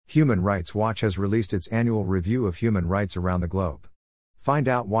Human Rights Watch has released its annual review of human rights around the globe. Find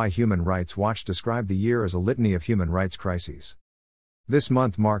out why Human Rights Watch described the year as a litany of human rights crises. This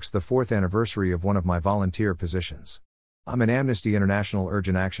month marks the 4th anniversary of one of my volunteer positions. I'm an Amnesty International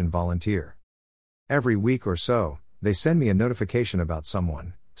Urgent Action volunteer. Every week or so, they send me a notification about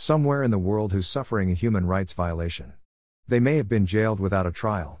someone, somewhere in the world who's suffering a human rights violation. They may have been jailed without a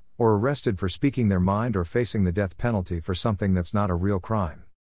trial, or arrested for speaking their mind, or facing the death penalty for something that's not a real crime.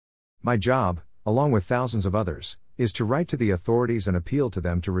 My job, along with thousands of others, is to write to the authorities and appeal to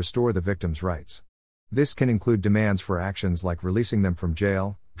them to restore the victims' rights. This can include demands for actions like releasing them from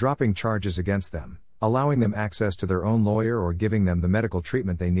jail, dropping charges against them, allowing them access to their own lawyer, or giving them the medical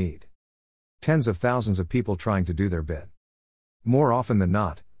treatment they need. Tens of thousands of people trying to do their bit. More often than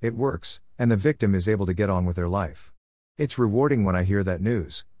not, it works, and the victim is able to get on with their life. It's rewarding when I hear that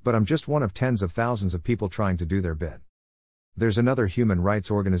news, but I'm just one of tens of thousands of people trying to do their bit. There's another human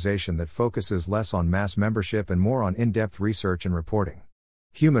rights organization that focuses less on mass membership and more on in-depth research and reporting.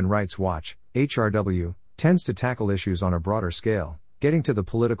 Human Rights Watch, HRW, tends to tackle issues on a broader scale, getting to the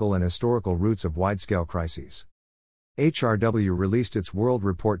political and historical roots of wide-scale crises. HRW released its World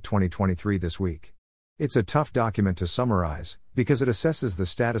Report 2023 this week. It's a tough document to summarize, because it assesses the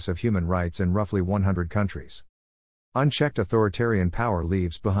status of human rights in roughly 100 countries. Unchecked authoritarian power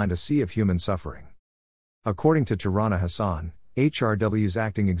leaves behind a sea of human suffering. According to Tarana Hassan, HRW's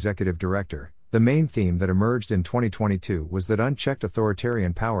acting executive director, the main theme that emerged in 2022 was that unchecked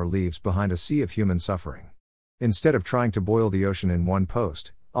authoritarian power leaves behind a sea of human suffering. Instead of trying to boil the ocean in one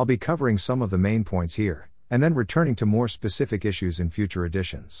post, I'll be covering some of the main points here, and then returning to more specific issues in future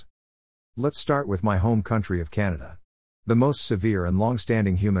editions. Let's start with my home country of Canada. The most severe and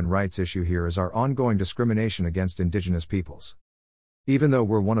long-standing human rights issue here is our ongoing discrimination against Indigenous peoples. Even though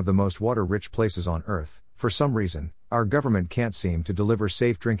we're one of the most water-rich places on Earth, for some reason, our government can't seem to deliver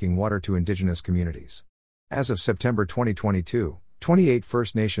safe drinking water to Indigenous communities. As of September 2022, 28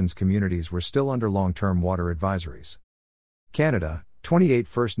 First Nations communities were still under long-term water advisories. Canada, 28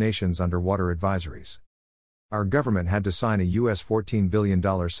 First Nations under water advisories. Our government had to sign a US $14 billion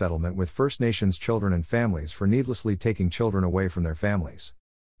settlement with First Nations children and families for needlessly taking children away from their families.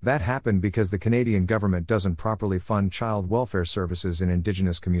 That happened because the Canadian government doesn't properly fund child welfare services in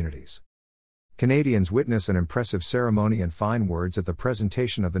Indigenous communities. Canadians witness an impressive ceremony and fine words at the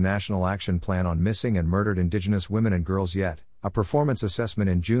presentation of the National Action Plan on Missing and Murdered Indigenous Women and Girls, yet a performance assessment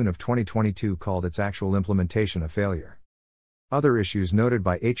in June of 2022 called its actual implementation a failure. Other issues noted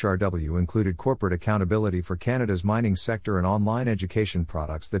by HRW included corporate accountability for Canada's mining sector and online education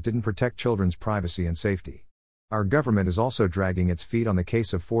products that didn't protect children's privacy and safety. Our government is also dragging its feet on the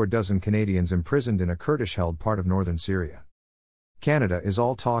case of 4 Canadians imprisoned in a Kurdish-held part of northern Syria. Canada is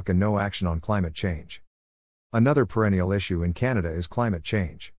all talk and no action on climate change. Another perennial issue in Canada is climate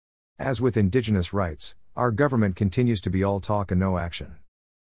change. As with Indigenous rights, our government continues to be all talk and no action.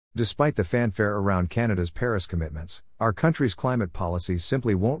 Despite the fanfare around Canada's Paris commitments, our country's climate policies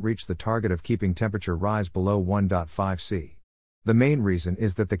simply won't reach the target of keeping temperature rise below 1.5 C. The main reason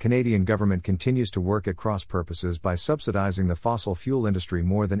is that the Canadian government continues to work at cross purposes by subsidizing the fossil fuel industry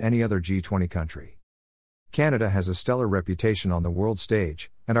more than any other G20 country. Canada has a stellar reputation on the world stage,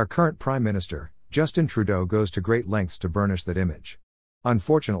 and our current Prime Minister, Justin Trudeau, goes to great lengths to burnish that image.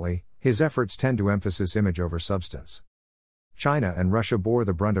 Unfortunately, his efforts tend to emphasize image over substance. China and Russia bore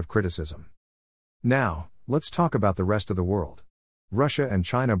the brunt of criticism. Now, let's talk about the rest of the world. Russia and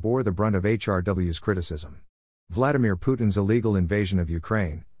China bore the brunt of HRW's criticism. Vladimir Putin's illegal invasion of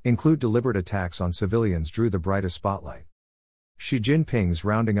Ukraine, including deliberate attacks on civilians, drew the brightest spotlight. Xi Jinping's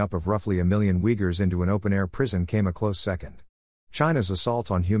rounding up of roughly 1 million Uyghurs into an open-air prison came a close second. China's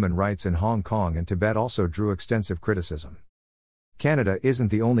assault on human rights in Hong Kong and Tibet also drew extensive criticism. Canada isn't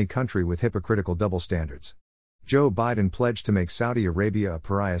the only country with hypocritical double standards. Joe Biden pledged to make Saudi Arabia a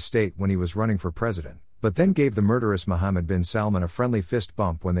pariah state when he was running for president, but then gave the murderous Mohammed bin Salman a friendly fist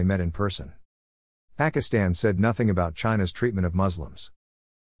bump when they met in person. Pakistan said nothing about China's treatment of Muslims.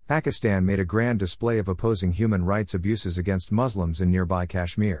 Pakistan made a grand display of opposing human rights abuses against Muslims in nearby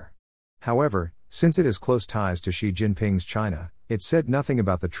Kashmir. However, since it has close ties to Xi Jinping's China, it said nothing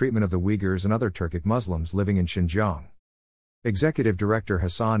about the treatment of the Uyghurs and other Turkic Muslims living in Xinjiang. Executive Director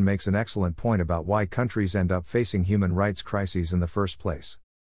Hassan makes an excellent point about why countries end up facing human rights crises in the first place.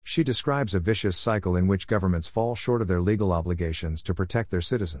 She describes a vicious cycle in which governments fall short of their legal obligations to protect their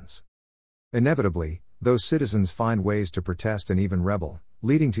citizens. Inevitably, those citizens find ways to protest and even rebel,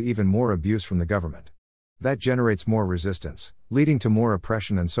 leading to even more abuse from the government. That generates more resistance, leading to more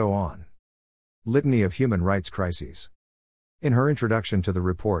oppression, and so on. Litany of human rights crises. In her introduction to the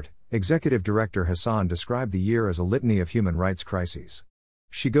report, Executive Director Hassan described the year as a litany of human rights crises.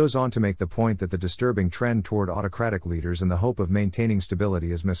 She goes on to make the point that the disturbing trend toward autocratic leaders in the hope of maintaining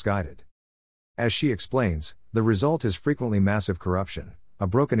stability is misguided. As she explains, the result is frequently massive corruption, a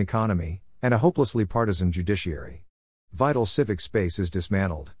broken economy, and a hopelessly partisan judiciary. Vital civic space is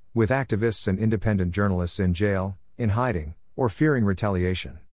dismantled, with activists and independent journalists in jail, in hiding, or fearing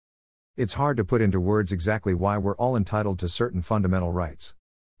retaliation. It's hard to put into words exactly why we're all entitled to certain fundamental rights.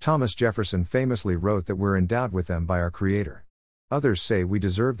 Thomas Jefferson famously wrote that we're endowed with them by our Creator. Others say we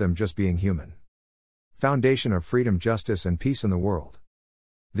deserve them just being human. Foundation of freedom, justice, and peace in the world.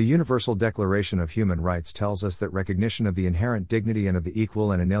 The Universal Declaration of Human Rights tells us that recognition of the inherent dignity and of the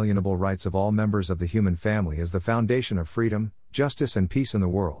equal and inalienable rights of all members of the human family is the foundation of freedom, justice, and peace in the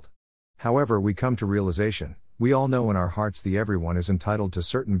world. However, we come to realization, we all know in our hearts the everyone is entitled to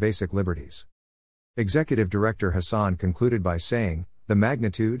certain basic liberties. Executive Director Hassan concluded by saying, "The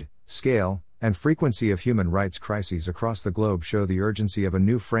magnitude, scale, and frequency of human rights crises across the globe show the urgency of a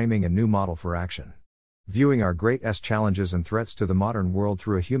new framing and new model for action. Viewing our great challenges and threats to the modern world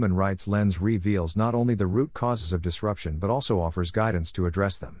through a human rights lens reveals not only the root causes of disruption but also offers guidance to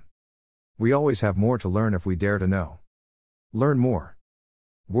address them. We always have more to learn if we dare to know." Learn more.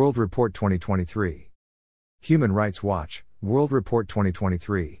 World Report 2023. Human Rights Watch, World Report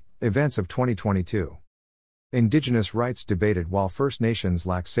 2023, Events of 2022. Indigenous rights debated while First Nations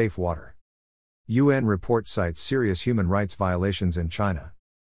lack safe water. UN report cites serious human rights violations in China.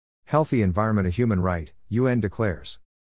 Healthy environment a human right, UN declares.